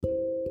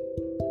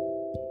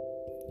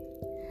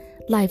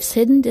life's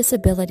hidden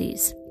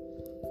disabilities.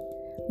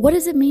 What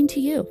does it mean to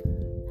you?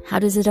 How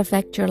does it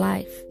affect your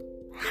life?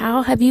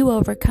 How have you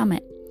overcome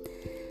it?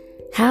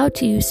 How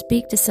do you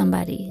speak to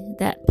somebody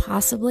that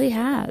possibly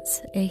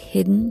has a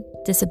hidden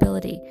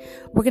disability?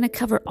 We're going to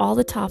cover all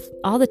the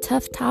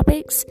tough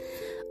topics.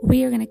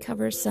 We are going to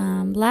cover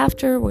some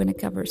laughter. We're going to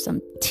cover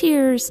some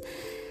tears.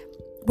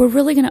 We're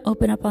really going to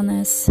open up on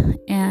this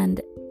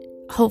and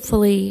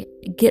hopefully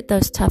get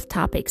those tough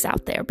topics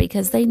out there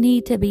because they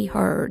need to be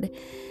heard.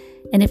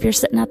 And if you're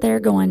sitting out there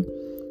going,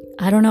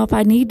 I don't know if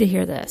I need to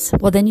hear this,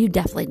 well, then you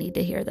definitely need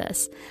to hear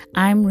this.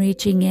 I'm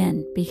reaching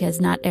in because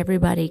not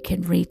everybody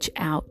can reach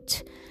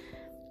out.